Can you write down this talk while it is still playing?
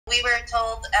we were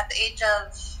told at the age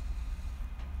of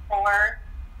 4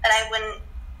 that I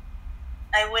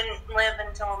wouldn't live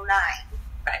until 9.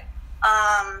 Right.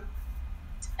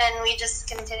 And we just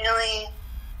continually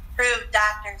proved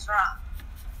doctors wrong.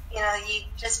 You know, you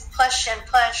just push and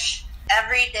push.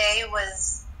 Every day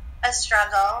was a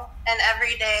struggle, and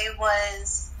every day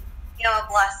was, you know, a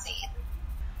blessing.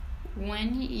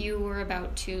 When you were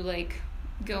about to, like,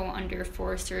 go under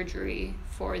for surgery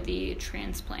for the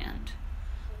transplant,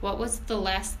 what was the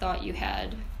last thought you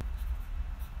had?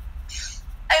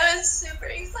 I was super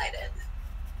excited.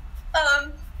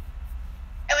 I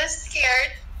was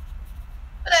scared,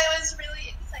 but I was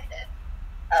really excited.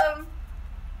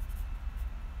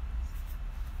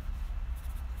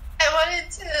 I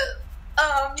wanted to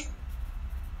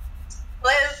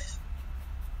live,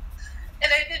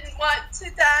 and I didn't want to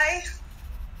die.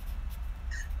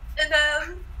 And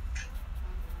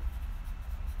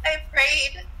I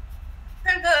prayed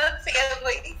for the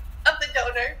family of the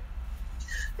donor,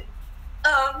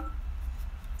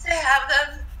 to have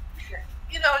them,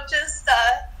 you know, just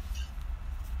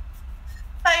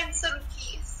find some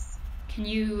peace. Can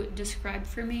you describe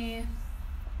for me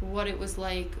what it was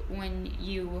like when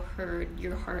you heard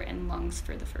your heart and lungs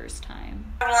for the first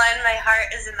time? One, my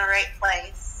heart is in the right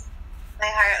place. My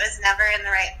heart was never in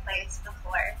the right place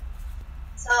before.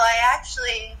 So I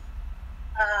actually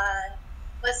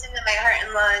listened to my heart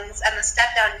and lungs on the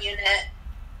step-down unit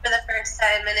for the first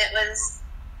time, and it was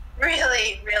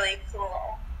really, really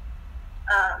cool.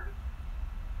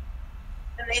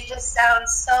 And they just sound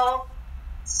so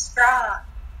strong.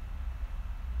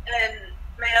 And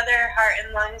my other heart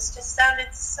and lungs just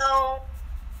sounded so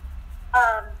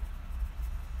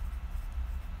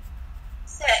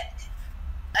sick.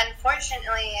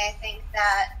 Unfortunately, I think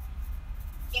that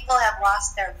people have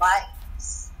lost their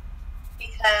lives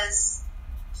because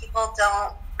people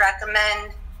don't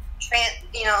recommend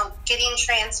getting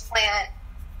transplant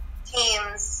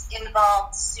teams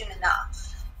involved soon enough.